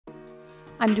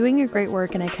I'm doing your great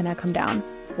work and I cannot come down.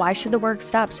 Why should the work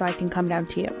stop so I can come down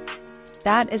to you?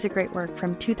 That is a great work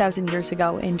from 2,000 years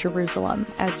ago in Jerusalem,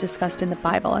 as discussed in the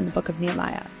Bible and the book of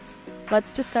Nehemiah.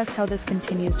 Let's discuss how this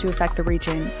continues to affect the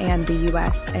region and the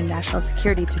U.S. and national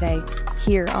security today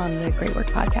here on the Great Work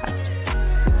Podcast.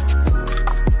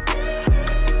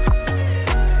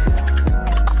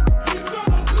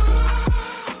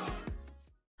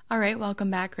 All right, welcome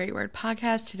back, Great Word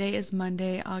Podcast. Today is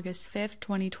Monday, August 5th,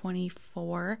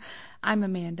 2024. I'm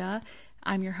Amanda.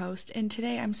 I'm your host, and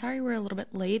today, I'm sorry we're a little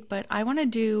bit late, but I want to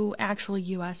do actual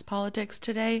U.S. politics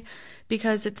today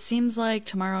because it seems like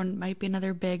tomorrow might be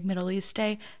another big Middle East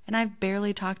day, and I've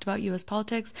barely talked about U.S.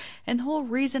 politics, and the whole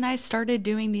reason I started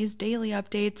doing these daily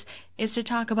updates is to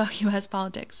talk about U.S.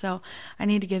 politics, so I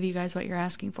need to give you guys what you're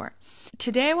asking for.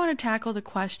 Today, I want to tackle the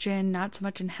question, not so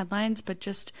much in headlines, but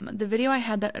just the video I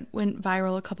had that went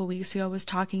viral a couple weeks ago was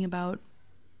talking about,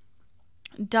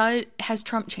 has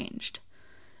Trump changed?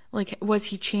 Like, was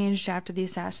he changed after the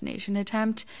assassination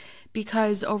attempt?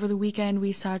 Because over the weekend,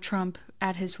 we saw Trump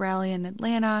at his rally in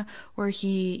Atlanta where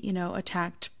he,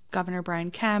 attacked Governor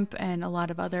Brian Kemp and a lot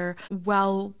of other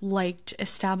well-liked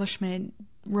establishment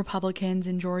Republicans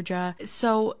in Georgia.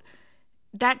 So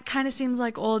that kind of seems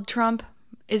like old Trump.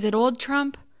 Is it old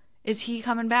Trump? Is he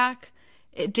coming back?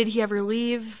 Did he ever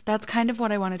leave? That's kind of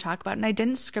what I want to talk about. And I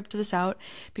didn't script this out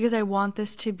because I want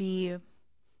this to be...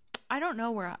 I don't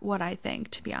know what I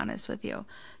think, to be honest with you.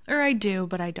 Or I do,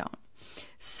 but I don't.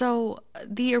 So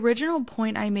the original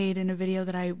point I made in a video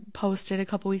that I posted a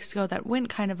couple weeks ago that went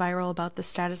kind of viral about the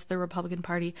status of the Republican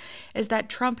Party is that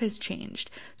Trump has changed.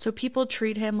 So people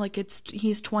treat him like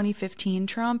he's 2015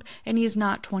 Trump, and he's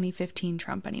not 2015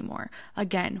 Trump anymore.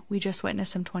 Again, we just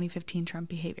witnessed some 2015 Trump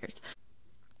behaviors.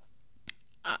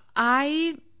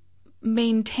 I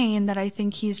maintain that I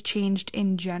think he's changed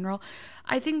in general.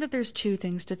 I think that there's two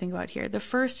things to think about here. The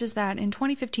first is that in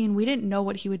 2015, we didn't know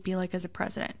what he would be like as a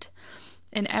president.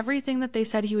 And everything that they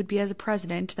said he would be as a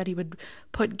president, that he would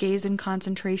put gays in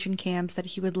concentration camps, that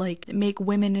he would make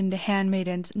women into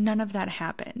handmaidens, none of that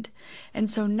happened. And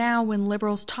so now when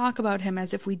liberals talk about him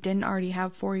as if we didn't already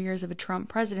have 4 years of a Trump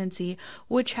presidency,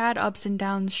 which had ups and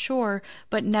downs, sure,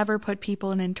 but never put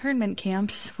people in internment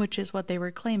camps, which is what they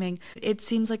were claiming, it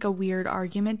seems like a weird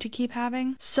argument to keep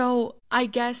having. So I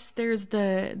guess there's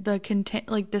the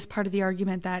content, this part of the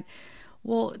argument that,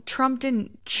 well, Trump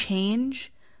didn't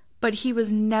change, but he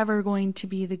was never going to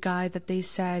be the guy that they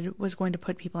said was going to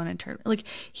put people in internment.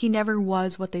 He never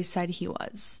was what they said he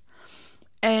was.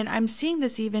 And I'm seeing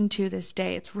this even to this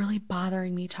day. It's really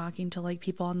bothering me talking to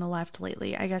people on the left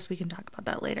lately. I guess we can talk about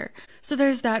that later. So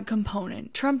there's that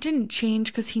component. Trump didn't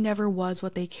change because he never was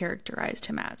what they characterized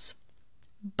him as.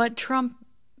 But Trump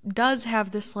does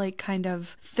have this kind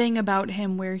of thing about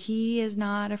him where he is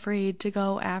not afraid to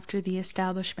go after the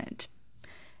establishment.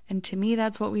 And to me,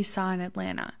 that's what we saw in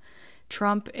Atlanta.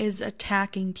 Trump is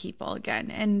attacking people again.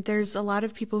 And there's a lot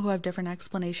of people who have different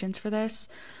explanations for this.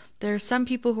 There are some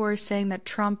people who are saying that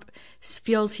Trump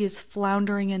feels he is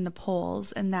floundering in the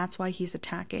polls, and that's why he's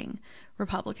attacking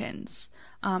Republicans,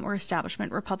 or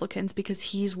establishment Republicans, because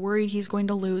he's worried he's going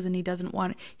to lose and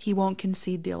he won't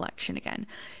concede the election again.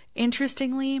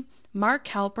 Interestingly, Mark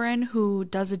Halperin, who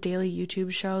does a daily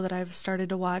YouTube show that I've started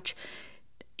to watch,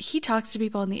 he talks to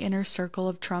people in the inner circle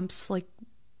of Trump's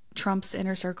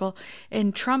inner circle,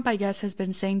 and Trump, I guess, has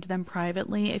been saying to them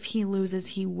privately, if he loses,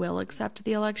 he will accept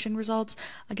the election results.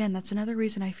 Again, that's another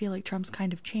reason I feel like Trump's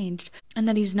kind of changed, and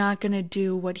that he's not going to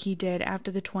do what he did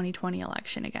after the 2020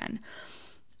 election again,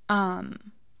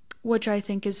 which I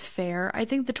think is fair. I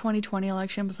think the 2020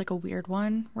 election was a weird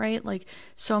one, right?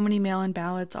 So many mail-in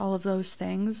ballots, all of those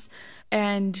things,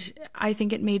 and I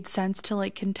think it made sense to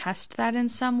contest that in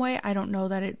some way. I don't know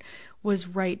that it was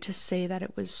right to say that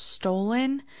it was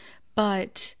stolen,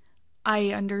 but I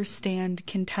understand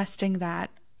contesting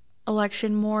that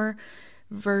election more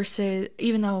versus,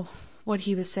 even though what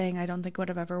he was saying I don't think would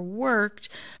have ever worked.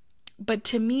 But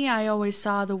to me, I always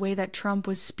saw the way that Trump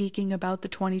was speaking about the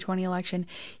 2020 election.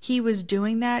 He was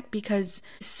doing that because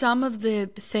some of the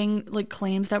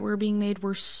claims that were being made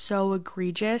were so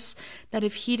egregious that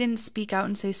if he didn't speak out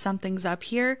and say something's up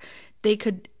here,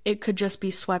 it could just be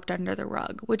swept under the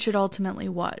rug, which it ultimately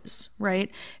was,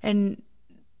 right? And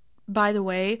by the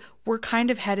way, we're kind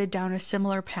of headed down a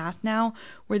similar path now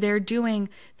where they're doing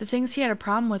the things he had a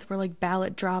problem with were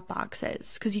ballot drop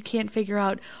boxes, because you can't figure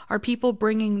out, are people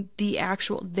bringing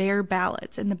their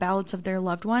ballots and the ballots of their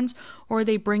loved ones, or are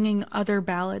they bringing other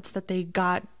ballots that they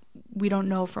got, we don't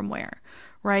know from where,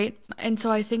 right? And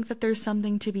so I think that there's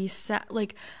something to be said,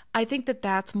 I think that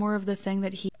that's more of the thing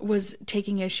that he was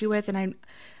taking issue with, and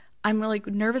I'm like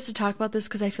nervous to talk about this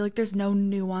because I feel like there's no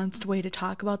nuanced way to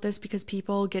talk about this because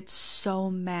people get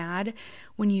so mad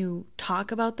when you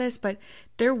talk about this, but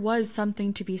there was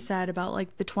something to be said about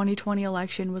like the 2020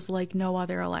 election was like no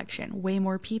other election. Way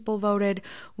more people voted.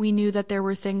 We knew that there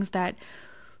were things that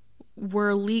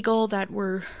were legal that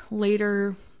were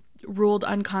later ruled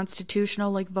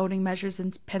unconstitutional, like voting measures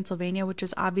in Pennsylvania, which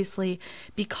has obviously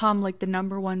become like the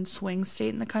number one swing state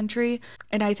in the country.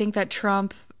 And I think that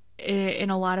Trump in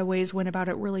a lot of ways went about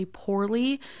it really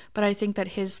poorly, but I think that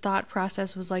his thought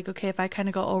process was like, okay, if I kind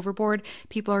of go overboard,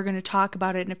 people are going to talk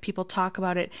about it, and if people talk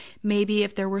about it, maybe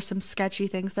if there were some sketchy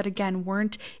things that again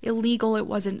weren't illegal, it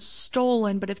wasn't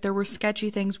stolen, but if there were sketchy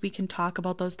things, we can talk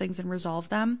about those things and resolve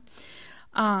them.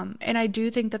 And I do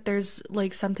think that there's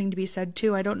like something to be said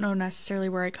too. I don't know necessarily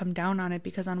where I come down on it,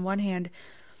 because on one hand,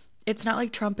 it's not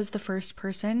like Trump is the first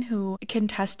person who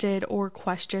contested or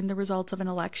questioned the results of an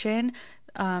election.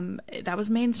 That was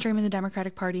mainstream in the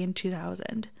Democratic Party in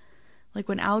 2000. Like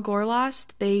when Al Gore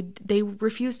lost, they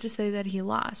refused to say that he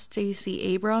lost. Stacey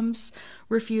Abrams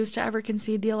refused to ever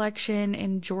concede the election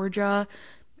in Georgia.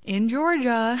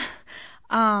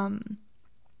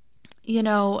 You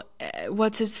know,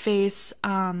 what's his face?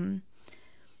 And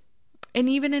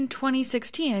even in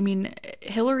 2016, I mean,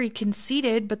 Hillary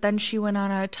conceded, but then she went on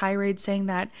a tirade saying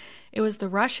that it was the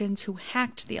Russians who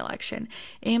hacked the election,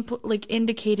 like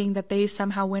indicating that they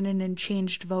somehow went in and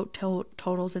changed vote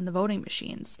totals in the voting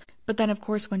machines. But then, of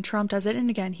course, when Trump does it, and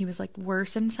again, he was like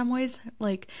worse in some ways,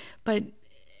 like, but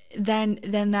then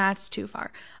that's too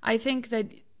far. I think that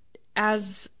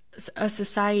as a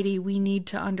society, we need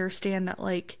to understand that,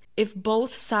 like, if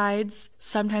both sides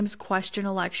sometimes question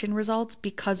election results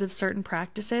because of certain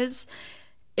practices,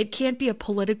 it can't be a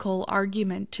political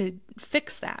argument to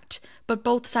fix that. But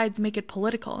both sides make it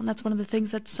political, and that's one of the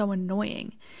things that's so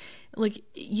annoying. Like,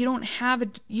 you don't have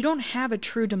a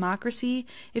true democracy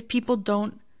if people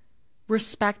don't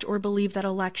respect or believe that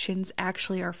elections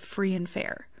actually are free and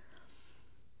fair.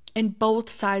 And both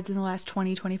sides in the last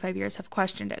 20, 25 years have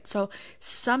questioned it. So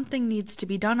something needs to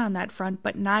be done on that front,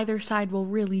 but neither side will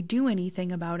really do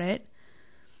anything about it.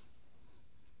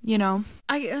 You know,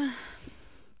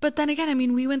 but then again, I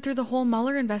mean, we went through the whole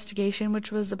Mueller investigation, which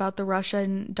was about the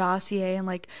Russian dossier and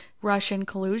like Russian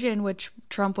collusion, which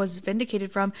Trump was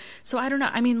vindicated from. So I don't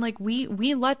know. I mean, like we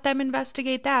let them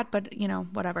investigate that, but you know,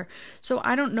 whatever. So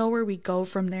I don't know where we go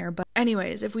from there. But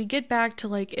anyways, if we get back to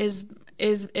like,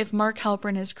 if Mark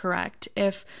Halperin is correct,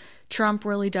 if Trump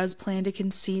really does plan to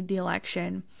concede the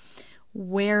election,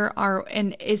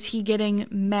 and is he getting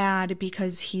mad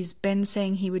because he's been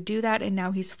saying he would do that and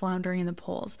now he's floundering in the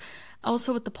polls?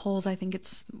 Also with the polls, I think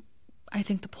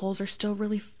the polls are still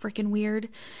really freaking weird.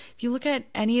 If you look at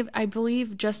I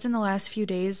believe just in the last few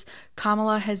days,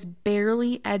 Kamala has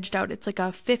barely edged out. It's like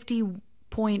a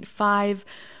 50.5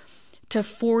 to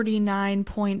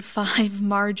 49.5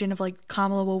 margin of like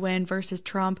Kamala will win versus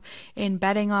Trump in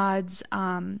betting odds.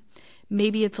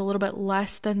 Maybe it's a little bit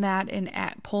less than that in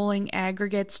polling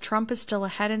aggregates. Trump is still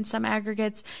ahead in some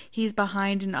aggregates. He's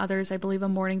behind in others. I believe a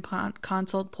Morning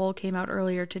Consult poll came out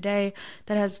earlier today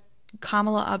that has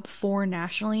Kamala up 4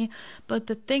 nationally. But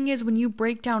the thing is, when you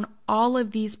break down all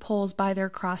of these polls by their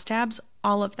crosstabs,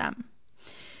 all of them,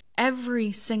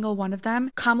 every single one of them,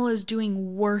 Kamala is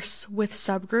doing worse with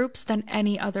subgroups than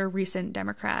any other recent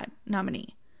Democrat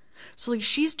nominee. So like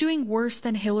she's doing worse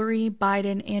than Hillary,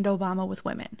 Biden, and Obama with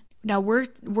women. Now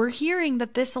we're hearing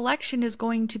that this election is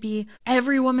going to be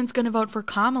every woman's going to vote for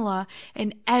Kamala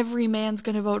and every man's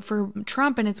going to vote for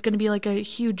Trump, and it's going to be like a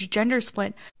huge gender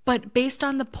split. But based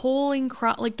on the polling,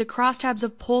 like the crosstabs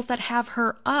of polls that have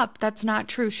her up, that's not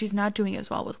true. She's not doing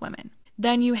as well with women.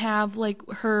 Then you have like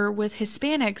her with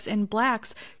Hispanics and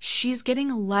blacks. She's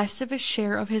getting less of a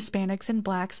share of Hispanics and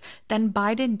blacks than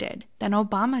Biden did, than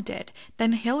Obama did,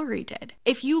 than Hillary did.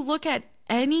 If you look at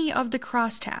any of the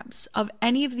crosstabs of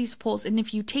any of these polls, and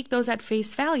if you take those at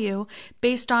face value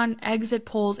based on exit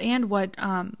polls and what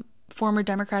former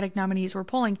Democratic nominees were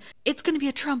polling, it's going to be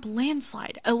a Trump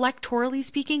landslide, electorally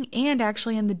speaking, and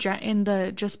actually in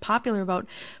the just popular vote.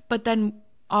 But then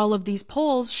all of these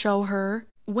polls show her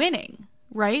winning,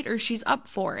 right? Or she's up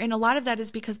for. And a lot of that is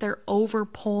because they're over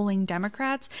polling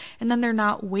Democrats and then they're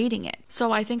not weighting it.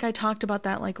 So I think I talked about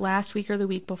that like last week or the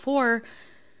week before,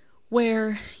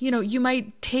 where, you know, you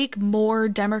might take more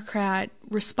Democrat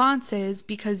responses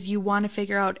because you want to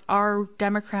figure out, are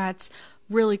Democrats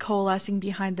really coalescing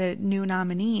behind the new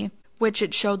nominee, which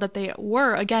it showed that they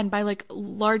were, again, by like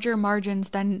larger margins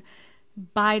than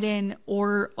Biden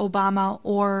or Obama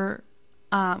or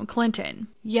Clinton.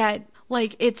 Yet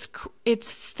Like,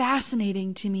 it's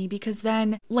fascinating to me because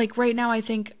then, like, right now, I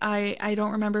think I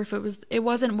don't remember if it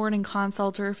wasn't Morning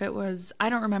Consult or if it was, I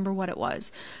don't remember what it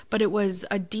was, but it was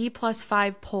a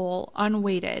D+5 poll,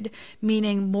 unweighted,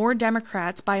 meaning more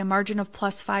Democrats by a margin of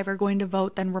 +5 are going to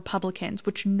vote than Republicans,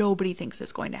 which nobody thinks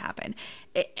is going to happen.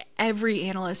 Every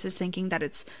analyst is thinking that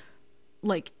it's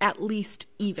like at least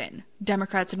even.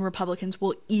 Democrats and Republicans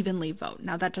will evenly vote.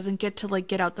 Now that doesn't get to like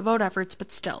get out the vote efforts,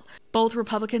 but still, both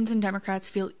Republicans and Democrats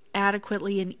feel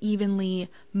adequately and evenly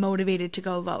motivated to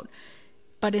go vote.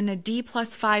 But in a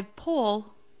D+5 poll,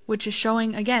 which is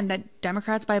showing again that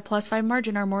Democrats by a +5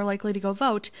 margin are more likely to go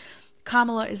vote,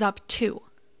 Kamala is up 2.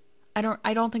 I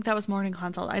don't think that was Morning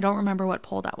Consult. I don't remember what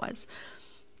poll that was.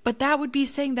 But that would be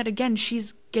saying that again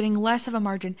she's getting less of a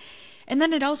margin. And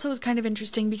then it also is kind of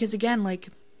interesting because, again, like,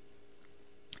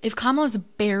 if Kamala's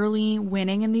barely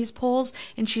winning in these polls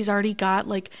and she's already got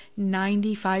like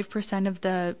 95% of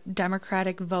the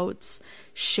Democratic votes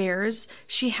shares,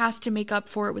 she has to make up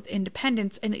for it with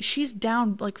independents. And she's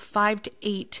down like 5 to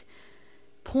 8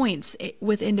 points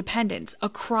with independents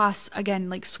across, again,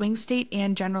 like swing state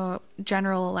and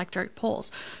general electorate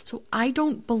polls. So I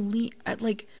don't believe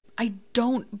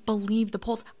the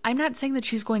polls. I'm not saying that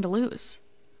she's going to lose.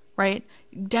 Right?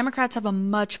 Democrats have a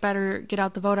much better get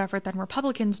out the vote effort than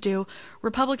Republicans do.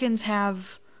 Republicans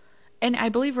have, and I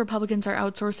believe Republicans are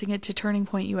outsourcing it to Turning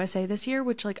Point USA this year,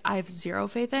 which like I have zero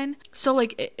faith in. So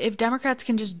like if Democrats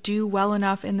can just do well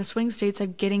enough in the swing states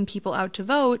at getting people out to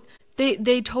vote,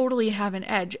 they totally have an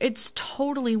edge. It's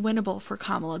totally winnable for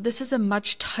Kamala. This is a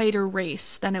much tighter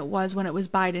race than it was when it was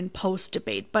Biden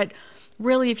post-debate. But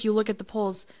really, if you look at the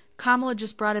polls, Kamala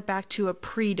just brought it back to a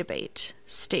pre-debate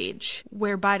stage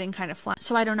where Biden kind of flat.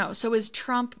 So I don't know. So is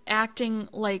Trump acting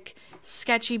like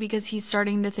sketchy because he's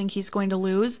starting to think he's going to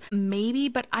lose? Maybe,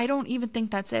 but I don't even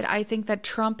think that's it. I think that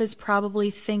Trump is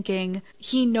probably thinking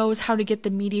he knows how to get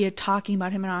the media talking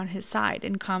about him and on his side.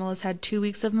 And Kamala's had 2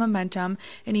 weeks of momentum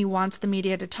and he wants the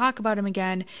media to talk about him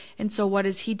again. And so what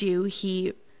does he do?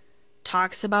 He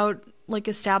talks about like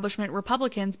establishment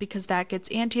Republicans because that gets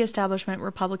anti-establishment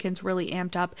Republicans really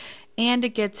amped up, and it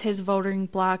gets his voting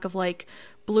block of like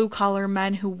blue collar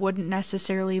men who wouldn't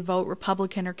necessarily vote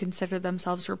Republican or consider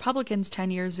themselves Republicans 10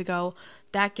 years ago.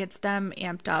 That gets them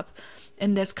amped up,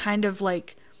 and this kind of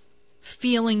like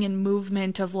feeling and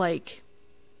movement of like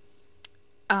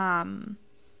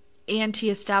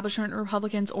anti-establishment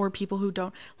Republicans or people who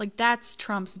don't like, that's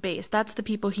Trump's base. That's the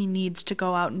people he needs to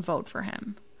go out and vote for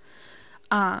him.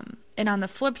 And on the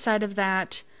flip side of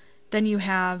that, then you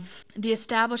have the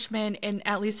establishment, and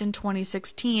at least in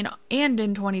 2016 and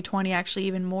in 2020, actually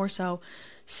even more so,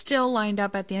 still lined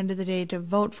up at the end of the day to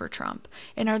vote for Trump.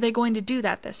 And are they going to do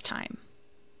that this time?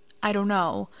 I don't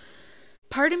know.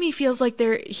 Part of me feels like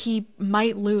he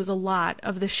might lose a lot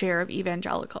of the share of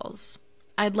evangelicals.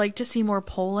 I'd like to see more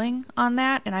polling on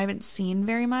that, and I haven't seen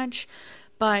very much.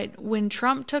 But when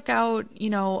Trump took out,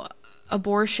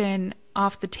 abortion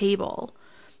off the table,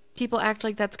 people act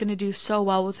like that's going to do so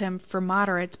well with him for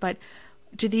moderates, but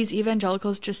do these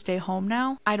evangelicals just stay home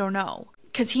now? I don't know.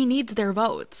 Because he needs their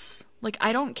votes. Like,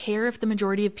 I don't care if the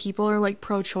majority of people are, like,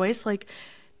 pro-choice. Like,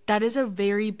 that is a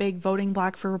very big voting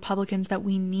block for Republicans that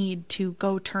we need to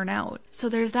go turn out. So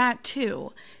there's that,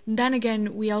 too. And then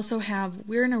again, we also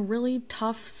we're in a really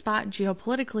tough spot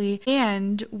geopolitically,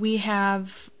 and we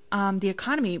have the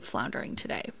economy floundering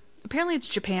today. Apparently it's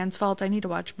Japan's fault. I need to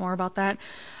watch more about that.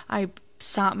 My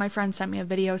friend sent me a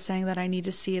video saying that I need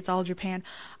to see it's all Japan.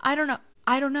 I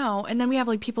don't know. And then we have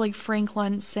like people like Frank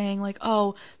Luntz saying like,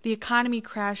 oh, the economy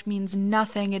crash means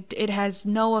nothing. It has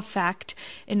no effect.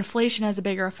 Inflation has a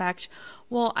bigger effect.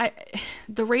 Well,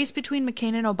 the race between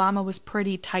McCain and Obama was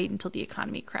pretty tight until the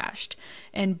economy crashed.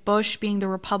 And Bush being the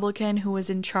Republican who was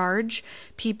in charge,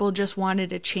 people just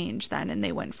wanted a change then and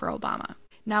they went for Obama.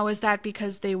 Now, is that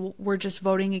because they were just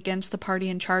voting against the party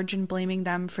in charge and blaming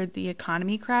them for the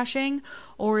economy crashing?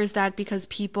 Or is that because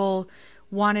people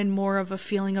wanted more of a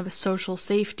feeling of a social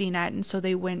safety net, and so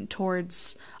they went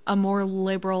towards a more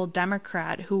liberal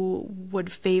Democrat who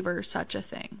would favor such a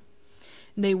thing?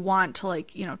 They want to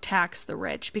tax the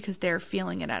rich because they're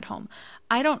feeling it at home.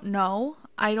 I don't know.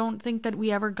 I don't think that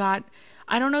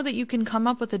I don't know that you can come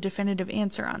up with a definitive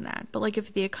answer on that. But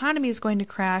if the economy is going to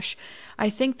crash, I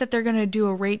think that they're going to do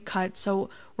a rate cut. So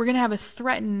we're going to have a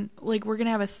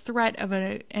threat of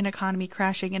an economy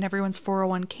crashing and everyone's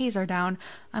 401ks are down.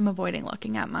 I'm avoiding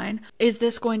looking at mine. Is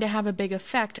this going to have a big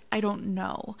effect? I don't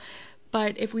know.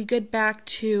 But if we get back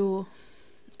to,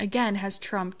 again, has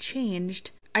Trump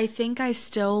changed? I think I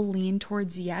still lean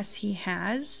towards yes, he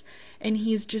has. And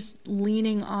he's just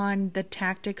leaning on the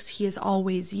tactics he has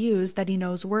always used that he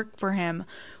knows work for him,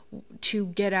 to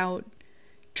get out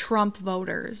Trump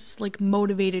voters, like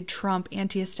motivated Trump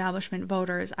anti-establishment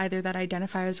voters, either that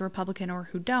identify as Republican or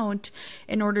who don't,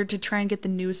 in order to try and get the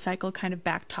news cycle kind of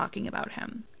back talking about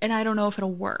him. And I don't know if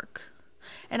it'll work.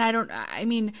 And I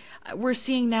mean, we're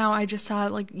seeing now, I just saw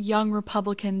like Young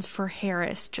Republicans for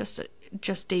Harris just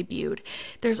debuted.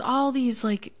 There's all these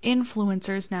like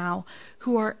influencers now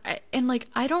who are, and like,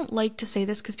 I don't like to say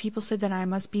this because people said that I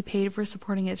must be paid for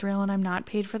supporting Israel, and I'm not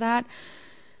paid for that.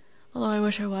 Although I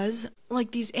wish I was.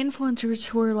 Like these influencers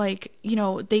who are like, you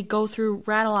know, they go through,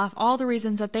 rattle off all the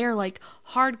reasons that they are like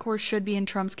hardcore should be in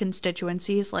Trump's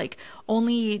constituencies, like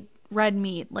only eat red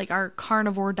meat, like our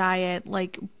carnivore diet,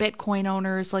 like Bitcoin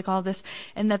owners, like all this,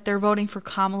 and that they're voting for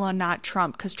Kamala, not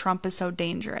Trump, because Trump is so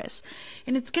dangerous.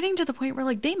 And it's getting to the point where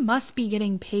like they must be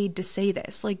getting paid to say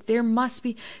this. Like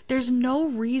there's no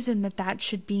reason that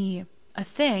should be a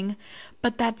thing,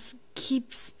 but that's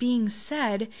keeps being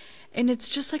said. And it's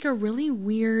just like a really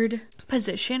weird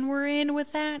position we're in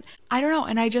with that. I don't know.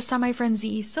 And I just saw my friend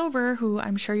Z.E. Silver, who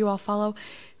I'm sure you all follow,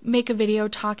 make a video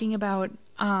talking about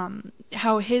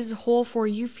how his whole For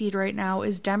You feed right now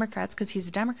is Democrats, because he's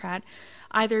a Democrat,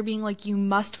 either being like, you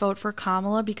must vote for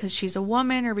Kamala because she's a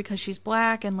woman or because she's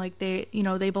black and like they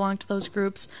belong to those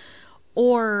groups.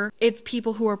 Or it's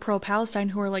people who are pro-Palestine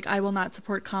who are like, I will not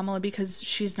support Kamala because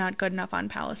she's not good enough on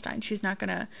Palestine. She's not going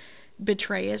to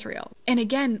betray Israel. And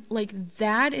again, like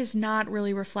that is not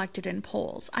really reflected in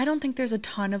polls. I don't think there's a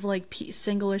ton of like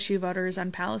single issue voters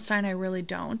on Palestine. I really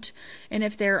don't. And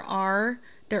if there are,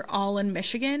 they're all in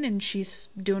Michigan and she's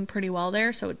doing pretty well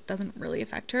there, so it doesn't really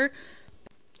affect her.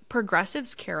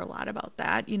 Progressives care a lot about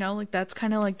that, you know, like that's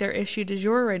kind of like their issue du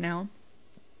jour right now.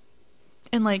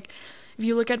 And like, if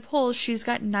you look at polls, she's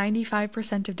got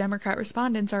 95% of Democrat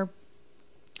respondents are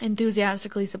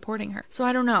enthusiastically supporting her. So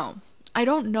I don't know. I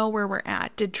don't know where we're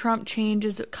at. Did Trump change?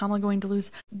 Is Kamala going to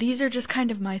lose? These are just kind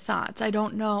of my thoughts. I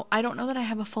don't know that I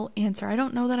have a full answer. I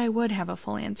don't know that I would have a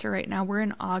full answer right now. We're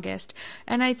in August.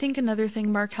 And I think another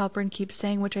thing Mark Halperin keeps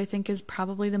saying, which I think is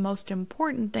probably the most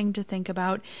important thing to think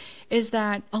about, is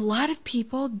that a lot of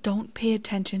people don't pay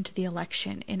attention to the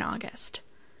election in August.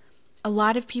 A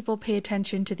lot of people pay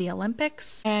attention to the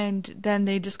Olympics, and then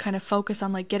they just kind of focus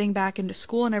on like getting back into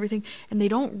school and everything, and they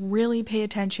don't really pay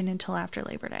attention until after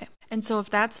Labor Day. And so if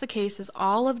that's the case, is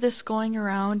all of this going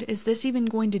around, is this even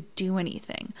going to do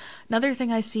anything? Another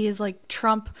thing I see is like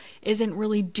Trump isn't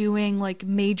really doing like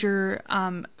major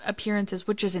appearances,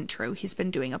 which isn't true. He's been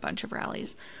doing a bunch of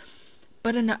rallies.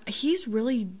 But he's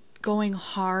really going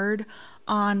hard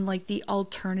on like the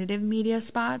alternative media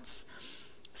spots.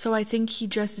 So I think he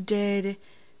just did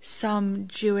some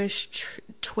Jewish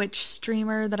Twitch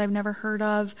streamer that I've never heard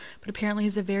of, but apparently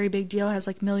is a very big deal, has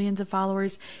like millions of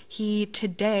followers.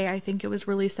 Today, I think it was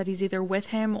released that he's either with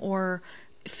him or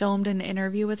filmed an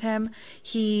interview with him.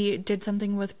 He did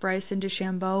something with Bryson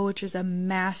DeChambeau, which is a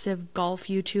massive golf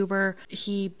YouTuber.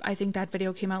 I think that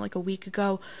video came out like a week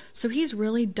ago. So he's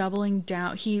really doubling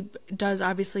down. He does,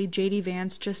 obviously, JD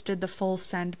Vance just did the Full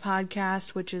Send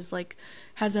podcast, which is like,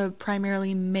 has a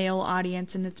primarily male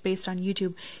audience and it's based on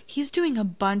YouTube. He's doing a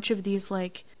bunch of these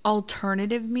like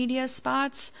alternative media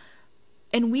spots.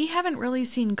 And we haven't really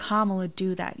seen Kamala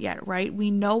do that yet, right? We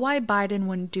know why Biden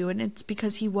wouldn't do it. And it's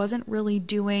because he wasn't really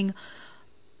doing,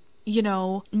 you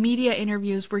know, media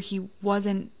interviews where he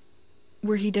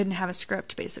didn't have a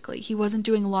script, basically. He wasn't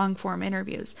doing long form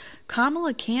interviews.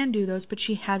 Kamala can do those, but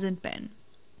she hasn't been.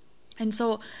 And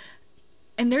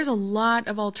there's a lot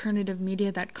of alternative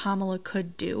media that Kamala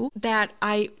could do that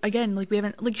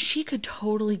she could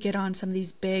totally get on some of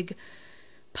these big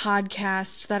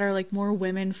podcasts that are like more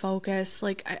women focused.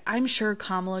 Like I'm sure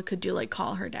Kamala could do like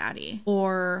Call Her Daddy,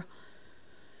 or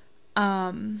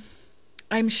I'm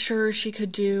sure she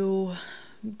could do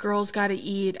Girls Gotta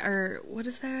Eat, or what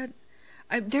is that?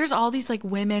 There's all these like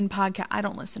women podcasts. I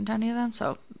don't listen to any of them,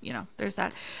 so you know, there's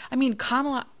that. I mean,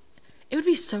 Kamala, it would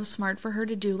be so smart for her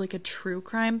to do like a true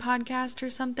crime podcast or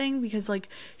something, because like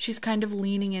she's kind of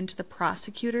leaning into the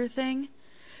prosecutor thing.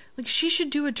 Like she should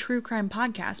do a true crime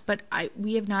podcast, but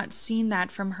we have not seen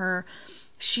that from her.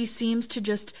 She seems to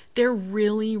just, they're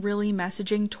really, really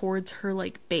messaging towards her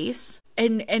like base,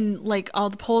 and like all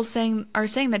the polls are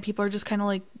saying that people are just kind of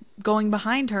like going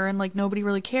behind her and like nobody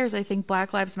really cares. I think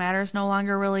Black Lives Matter is no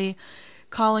longer really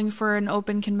calling for an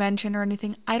open convention or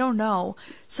anything. I don't know.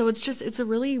 So it's a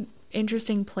really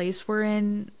interesting place we're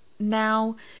in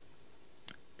now.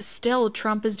 Still,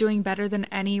 Trump is doing better than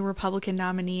any Republican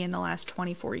nominee in the last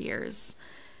 24 years,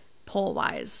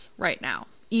 poll-wise, right now,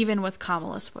 even with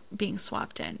Kamala being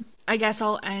swapped in. I guess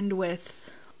I'll end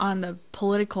with, on the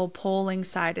political polling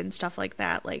side and stuff like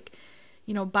that, like,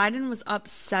 Biden was up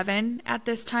 7 at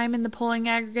this time in the polling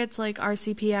aggregates, like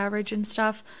RCP average and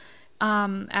stuff,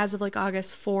 as of like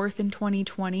August 4th in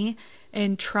 2020.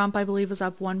 And Trump, I believe, was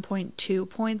up 1.2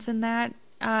 points in that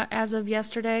as of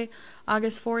yesterday,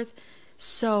 August 4th.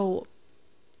 So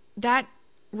that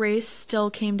race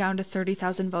still came down to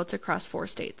 30,000 votes across 4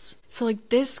 states. So like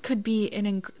this could be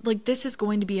this is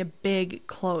going to be a big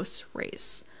close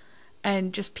race.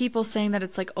 And just people saying that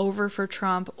it's like over for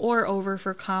Trump or over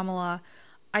for Kamala,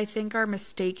 I think are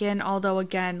mistaken. Although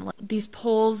again, like, these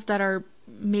polls that are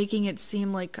making it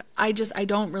seem like I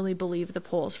don't really believe the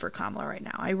polls for Kamala right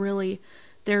now.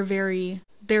 They're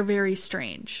very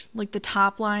strange. Like the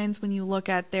top lines when you look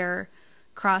at their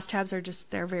crosstabs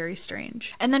they're very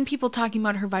strange. And then people talking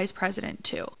about her vice president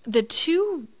too. The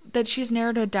two that she's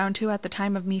narrowed it down to at the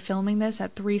time of me filming this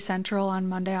at 3 Central on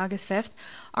Monday, August 5th,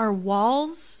 are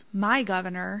Walz, my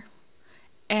governor,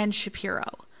 and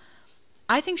Shapiro.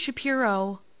 I think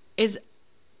Shapiro is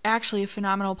actually a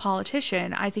phenomenal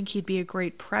politician. I think he'd be a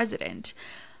great president.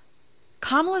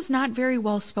 Kamala's not very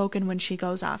well spoken when she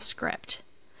goes off script.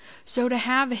 So to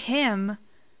have him,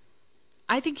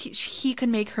 I think he could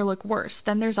make her look worse.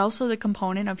 Then there's also the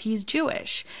component of he's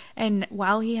Jewish. And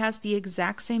while he has the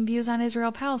exact same views on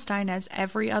Israel-Palestine as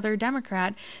every other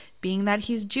Democrat, being that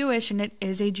he's Jewish and it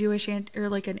is a Jewish or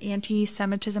like an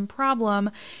anti-Semitism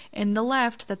problem in the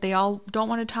left that they all don't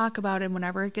want to talk about, and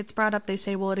whenever it gets brought up they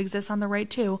say, well, it exists on the right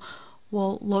too.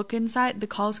 Well, look inside. The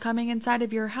call's coming inside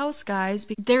of your house, guys.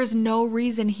 There's no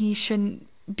reason he shouldn't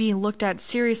be looked at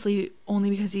seriously only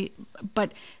because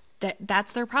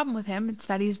that's their problem with him. It's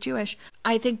that he's Jewish.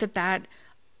 I think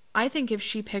if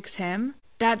she picks him,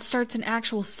 that starts an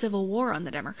actual civil war on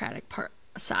the Democratic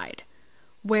side,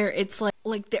 where it's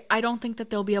I don't think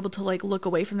that they'll be able to like look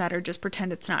away from that or just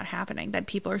pretend it's not happening, that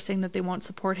people are saying that they won't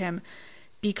support him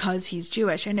because he's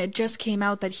Jewish. And it just came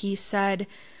out that he said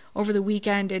over the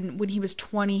weekend, and when he was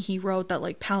 20, he wrote that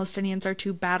like Palestinians are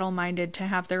too battle-minded to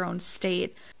have their own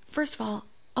state. First of all,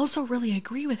 also really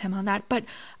agree with him on that, but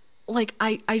like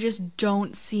I just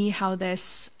don't see how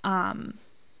this I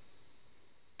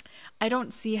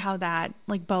don't see how that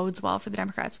like bodes well for the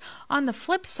Democrats. On the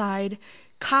flip side,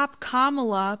 cop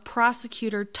Kamala,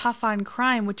 prosecutor tough on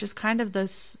crime, which is kind of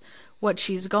what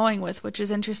she's going with, which is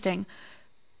interesting.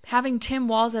 Having Tim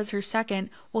Walz as her second,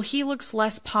 well, he looks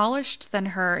less polished than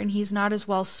her, and he's not as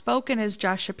well spoken as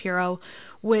Josh Shapiro,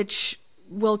 which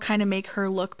will kind of make her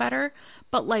look better.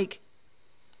 But like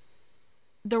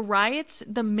the riots,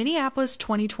 the Minneapolis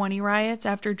 2020 riots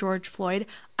after George Floyd,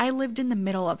 I lived in the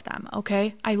middle of them,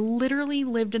 okay? I literally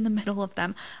lived in the middle of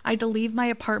them. I had to leave my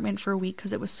apartment for a week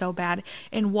because it was so bad.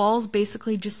 And Walz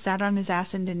basically just sat on his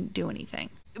ass and didn't do anything.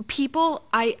 People,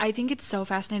 I think it's so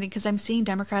fascinating because I'm seeing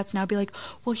Democrats now be like,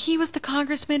 well, he was the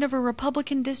congressman of a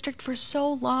Republican district for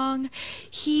so long.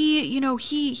 He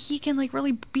can like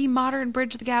really be moderate and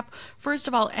bridge the gap. First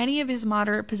of all, any of his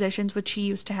moderate positions, which he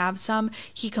used to have some,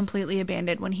 he completely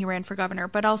abandoned when he ran for governor.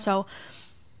 But also,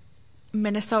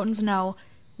 Minnesotans know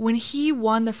when he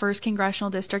won the first congressional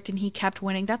district and he kept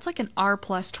winning, that's like an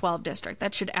R+12 district.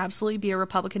 That should absolutely be a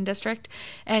Republican district.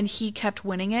 And he kept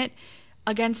winning it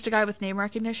against a guy with name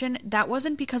recognition. That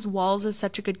wasn't because Walz is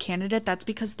such a good candidate. That's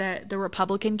because the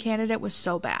Republican candidate was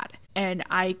so bad. And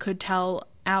I could tell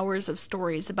hours of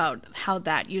stories about how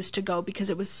that used to go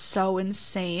because it was so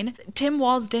insane. Tim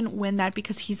Walz didn't win that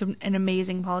because he's an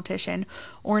amazing politician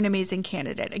or an amazing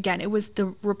candidate. Again, it was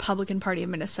the Republican Party of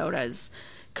Minnesota's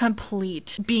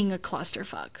complete being a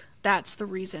clusterfuck. That's the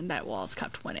reason that Walz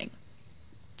kept winning.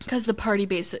 Because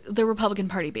the Republican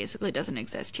Party basically doesn't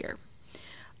exist here.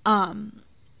 And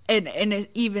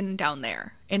even down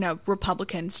there in a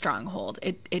Republican stronghold,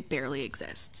 it barely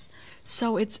exists.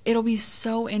 So it'll be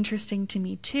so interesting to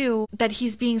me too that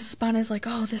he's being spun as like,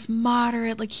 oh, this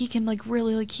moderate, like he can like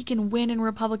really like he can win in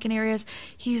Republican areas.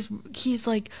 He's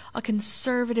like a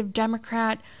conservative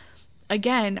Democrat.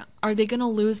 Again, are they going to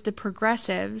lose the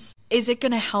progressives? Is it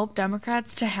going to help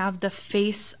Democrats to have the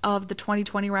face of the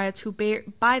 2020 riots who,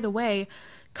 by the way,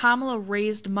 Kamala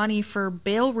raised money for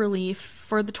bail relief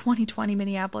for the 2020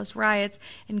 Minneapolis riots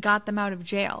and got them out of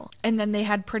jail. And then they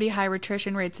had pretty high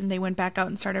attrition rates and they went back out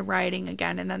and started rioting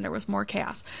again, and then there was more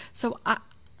chaos. So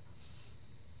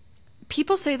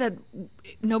people say that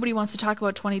nobody wants to talk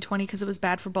about 2020 because it was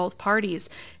bad for both parties,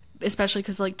 especially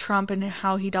because like Trump and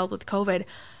how he dealt with COVID.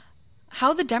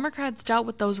 How the Democrats dealt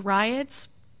with those riots,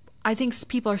 I think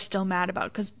people are still mad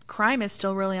about because crime is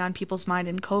still really on people's mind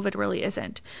and COVID really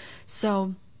isn't.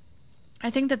 So I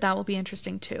think that will be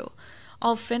interesting too.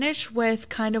 I'll finish with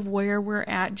kind of where we're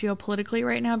at geopolitically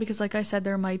right now, because like I said,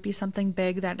 there might be something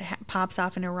big that pops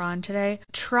off in Iran today.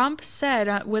 Trump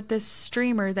said with this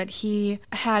streamer that he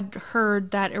had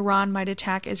heard that Iran might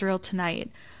attack Israel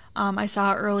tonight. I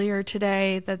saw earlier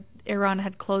today that Iran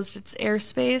had closed its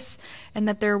airspace and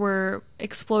that there were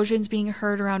explosions being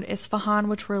heard around Isfahan,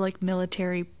 which were like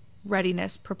military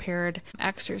readiness prepared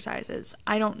exercises.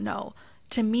 I don't know.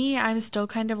 To me, I'm still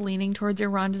kind of leaning towards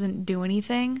Iran doesn't do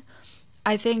anything.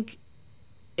 I think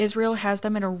Israel has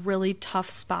them in a really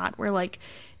tough spot where like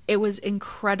it was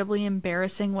incredibly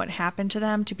embarrassing what happened to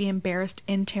them to be embarrassed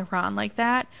in Tehran like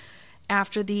that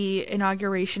after the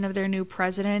inauguration of their new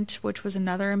president, which was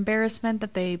another embarrassment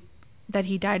that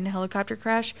he died in a helicopter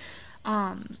crash.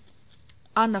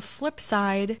 On the flip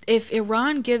side, if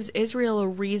Iran gives Israel a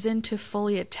reason to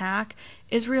fully attack,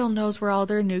 Israel knows where all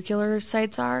their nuclear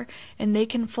sites are, and they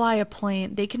can fly an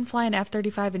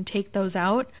F-35 and take those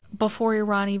out before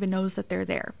Iran even knows that they're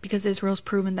there, because Israel's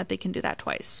proven that they can do that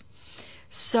twice.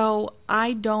 So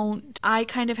I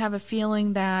kind of have a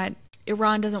feeling that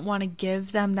Iran doesn't want to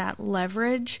give them that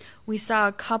leverage. We saw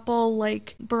a couple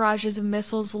like barrages of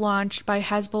missiles launched by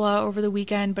Hezbollah over the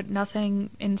weekend, but nothing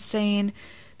insane.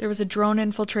 There was a drone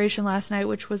infiltration last night,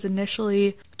 which was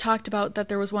initially talked about that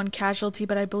there was one casualty,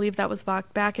 but I believe that was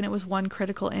walked back and it was one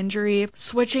critical injury.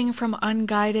 Switching from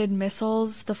unguided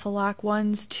missiles, the Falak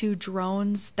ones, to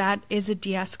drones, that is a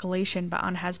de-escalation but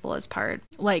on Hezbollah's part.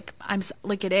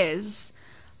 It is.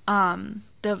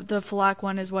 The Falak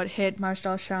one is what hit Majd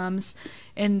al-Shams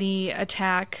in the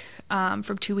attack from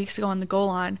 2 weeks ago on the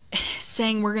Golan,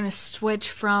 saying we're going to switch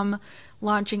from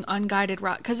launching unguided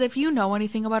rockets. Because if you know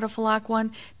anything about a Falak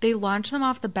one, they launch them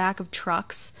off the back of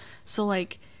trucks. So,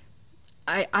 like,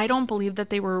 I don't believe that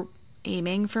they were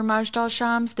aiming for Majd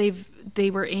al-Shams.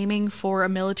 They were aiming for a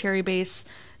military base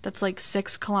that's like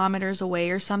 6 kilometers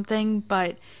away or something,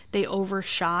 but they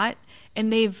overshot.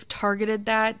 And they've targeted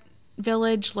that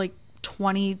village like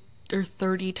 20 or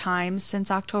 30 times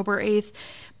since October 8th.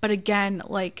 But again,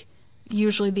 like,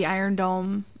 usually the Iron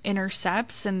Dome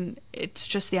intercepts, and it's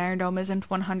just the Iron Dome isn't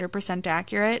 100%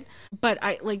 accurate. But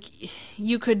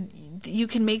you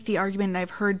can make the argument, and I've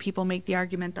heard people make the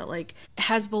argument that like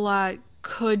Hezbollah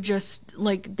could just,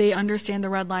 like, they understand the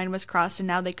red line was crossed and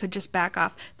now they could just back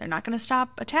off. They're not going to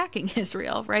stop attacking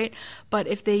Israel, right? But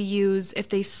if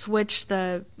they switch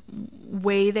the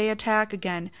way they attack,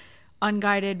 again,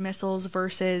 unguided missiles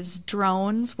versus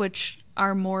drones, which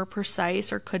are more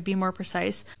precise or could be more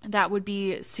precise, that would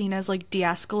be seen as like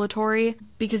de-escalatory,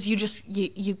 because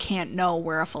you can't know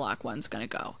where a Falak one's going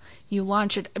to go. You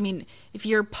launch it, I mean, if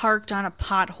you're parked on a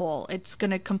pothole, it's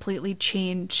going to completely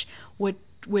change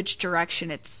which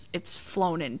direction it's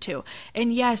flown into.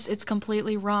 And yes, it's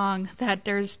completely wrong that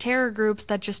there's terror groups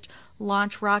that just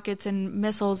launch rockets and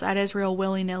missiles at Israel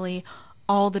willy-nilly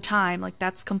all the time. Like,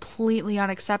 that's completely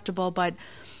unacceptable. But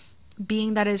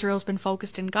being that Israel's been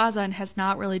focused in Gaza and has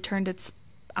not really turned its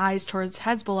eyes towards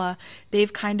Hezbollah,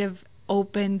 they've kind of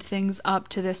opened things up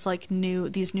to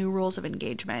these new rules of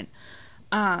engagement.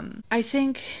 I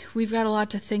think we've got a lot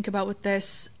to think about with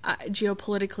this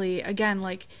geopolitically. Again,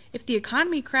 like, if the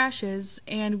economy crashes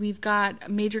and we've got a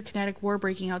major kinetic war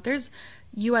breaking out, there's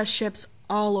U.S. ships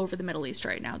all over the Middle East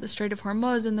right now. The Strait of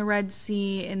Hormuz, in the Red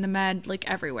Sea, in the Med, like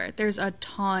everywhere. There's a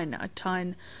ton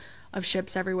of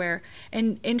ships everywhere.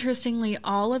 And interestingly,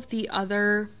 all of the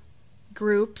other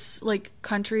groups, like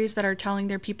countries that are telling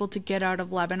their people to get out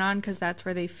of Lebanon because that's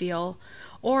where they feel,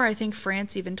 or I think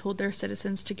France even told their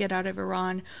citizens to get out of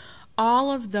Iran,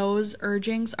 all of those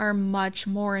urgings are much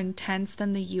more intense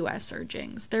than the U.S.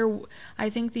 urgings. I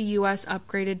think the U.S.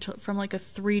 upgraded from like a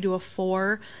 3 to a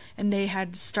 4, and they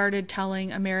had started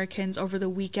telling Americans over the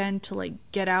weekend to like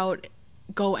get out,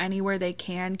 go anywhere they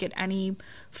can, get any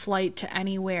flight to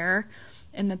anywhere,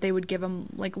 and that they would give them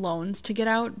like loans to get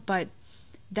out. But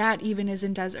that even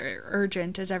isn't as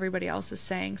urgent as everybody else is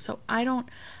saying. So I don't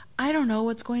know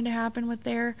what's going to happen with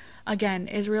there. Again,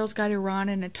 Israel's got Iran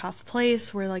in a tough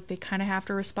place where like they kind of have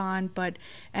to respond, but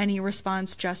any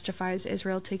response justifies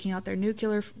Israel taking out their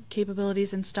nuclear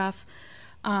capabilities and stuff.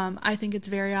 I think it's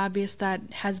very obvious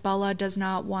that Hezbollah does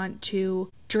not want to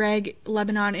drag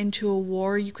Lebanon into a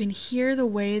war. You can hear the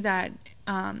way that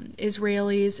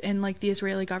Israelis and like the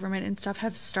Israeli government and stuff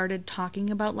have started talking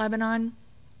about Lebanon.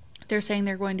 They're saying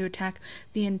they're going to attack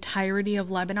the entirety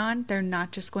of Lebanon. They're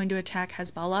not just going to attack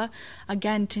Hezbollah.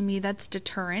 Again, to me, that's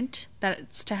deterrent.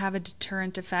 That's to have a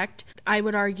deterrent effect. I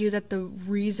would argue that the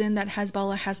reason that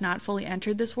Hezbollah has not fully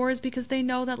entered this war is because they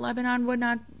know that Lebanon would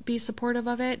not be supportive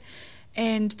of it,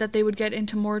 and that they would get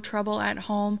into more trouble at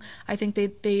home. I think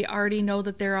they already know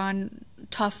that they're on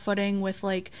tough footing with,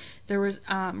 like, there was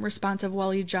response of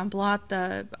Waleed Jumblat,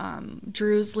 the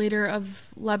Druze leader of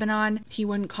Lebanon. He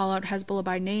wouldn't call out Hezbollah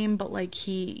by name, but, like,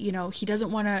 he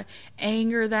doesn't want to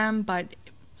anger them, but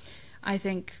I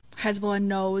think Hezbollah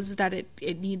knows that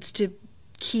it needs to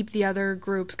keep the other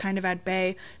groups kind of at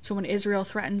bay. So when Israel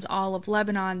threatens all of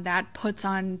Lebanon, that puts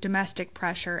on domestic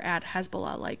pressure at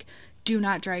Hezbollah, like, do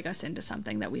not drag us into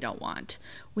something that we don't want.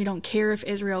 We don't care if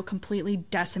Israel completely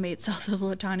decimates south of the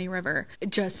Litani River.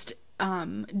 Just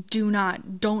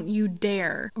don't you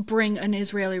dare bring an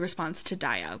Israeli response to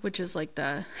Daya, which is like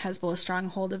the Hezbollah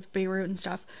stronghold of Beirut and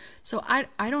stuff. So I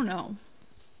don't know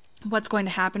what's going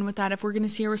to happen with that, if we're going to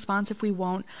see a response, if we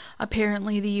won't.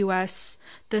 Apparently the U.S.,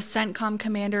 the CENTCOM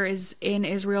commander is in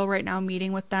Israel right now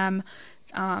meeting with them.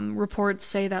 Reports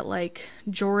say that, like,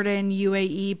 Jordan,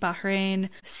 UAE, Bahrain,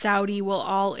 Saudi will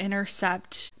all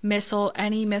intercept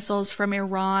any missiles from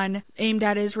Iran aimed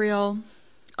at Israel,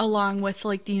 along with,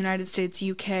 like, the United States,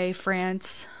 UK,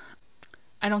 France.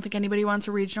 I don't think anybody wants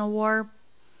a regional war.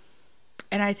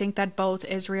 And I think that both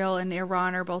Israel and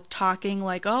Iran are both talking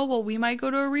like, oh, well, we might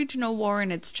go to a regional war,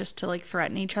 and it's just to, like,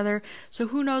 threaten each other. So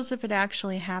who knows if it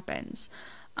actually happens.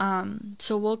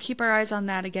 So we'll keep our eyes on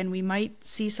that. Again, we might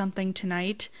see something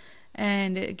tonight.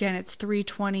 And again, it's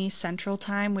 3:20 Central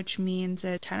Time, which means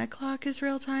at 10 o'clock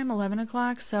Israel time, 11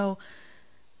 o'clock. So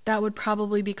that would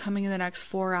probably be coming in the next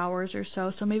 4 hours or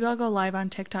so. So maybe I'll go live on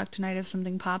TikTok tonight if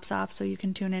something pops off, so you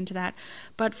can tune into that.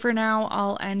 But for now,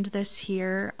 I'll end this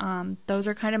here. Those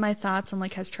are kind of my thoughts on,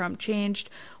 like, has Trump changed,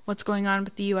 what's going on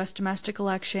with the U.S. domestic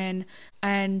election,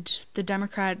 and the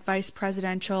Democrat vice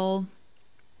presidential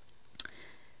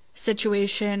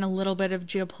situation, a little bit of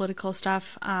geopolitical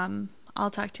stuff.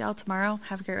 I'll talk to y'all tomorrow.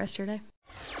 Have a great rest of your day.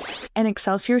 An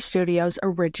Excelsior Studios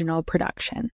original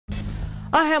production.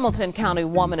 A Hamilton County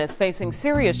woman is facing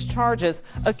serious charges,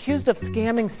 accused of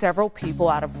scamming several people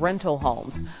out of rental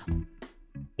homes.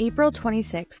 April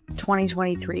 26,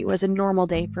 2023 was a normal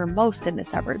day for most in the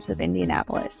suburbs of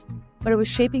Indianapolis, but it was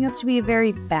shaping up to be a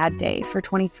very bad day for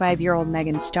 25-year-old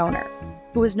Megan Stoner,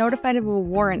 who was notified of a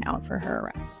warrant out for her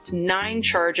arrest. 9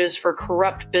 charges for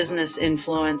corrupt business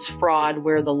influence fraud,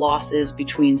 where the loss is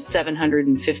between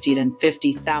 $750,000 and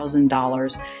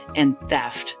 $50,000, and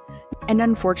theft. And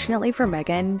unfortunately for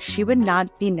Megan, she would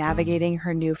not be navigating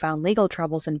her newfound legal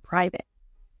troubles in private,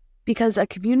 because a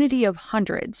community of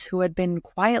hundreds who had been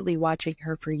quietly watching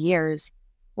her for years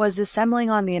was assembling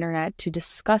on the internet to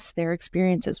discuss their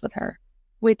experiences with her,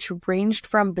 which ranged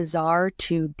from bizarre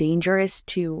to dangerous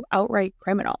to outright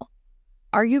criminal,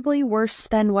 arguably worse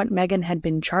than what Megan had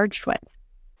been charged with.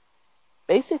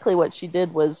 Basically what she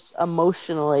did was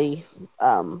emotionally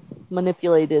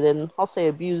manipulated and I'll say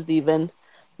abused even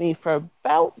me for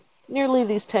about nearly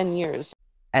these 10 years.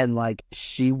 And, like,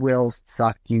 she will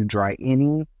suck you dry.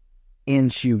 Any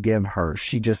inch you give her,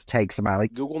 she just takes them out.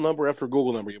 Like, Google number after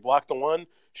Google number. You block the one,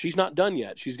 she's not done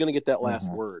yet. She's going to get that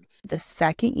last word. The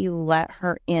second you let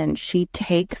her in, she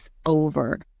takes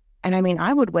over. And I mean,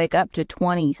 I would wake up to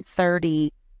 20,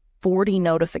 30, 40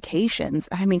 notifications.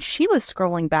 I mean, she was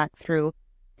scrolling back through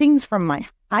things from my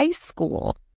high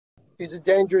school. He's a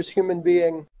dangerous human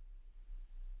being.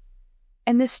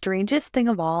 And the strangest thing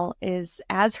of all is,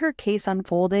 as her case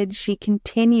unfolded, she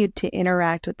continued to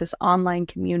interact with this online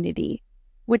community,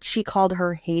 which she called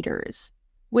her haters,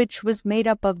 which was made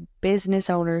up of business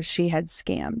owners she had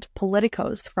scammed,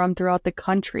 politicos from throughout the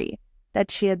country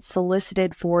that she had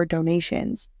solicited for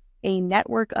donations, a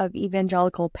network of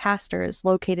evangelical pastors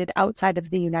located outside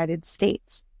of the United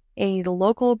States, a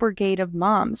local brigade of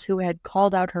moms who had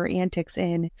called out her antics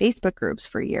in Facebook groups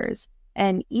for years,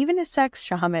 and even a sex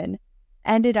shaman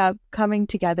ended up coming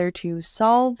together to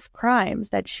solve crimes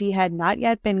that she had not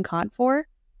yet been caught for,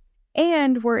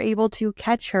 and were able to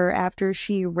catch her after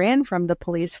she ran from the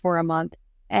police for a month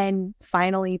and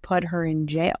finally put her in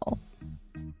jail.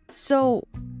 So,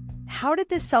 how did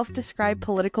this self-described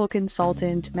political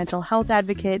consultant, mental health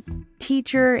advocate,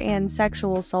 teacher, and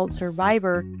sexual assault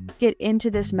survivor get into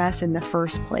this mess in the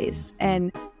first place?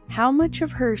 And how much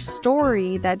of her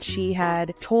story that she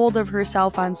had told of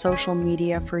herself on social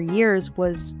media for years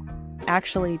was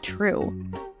actually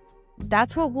true?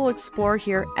 That's what we'll explore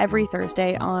here every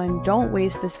Thursday on Don't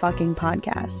Waste This Fucking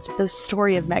Podcast, the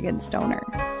story of Megan Stoner.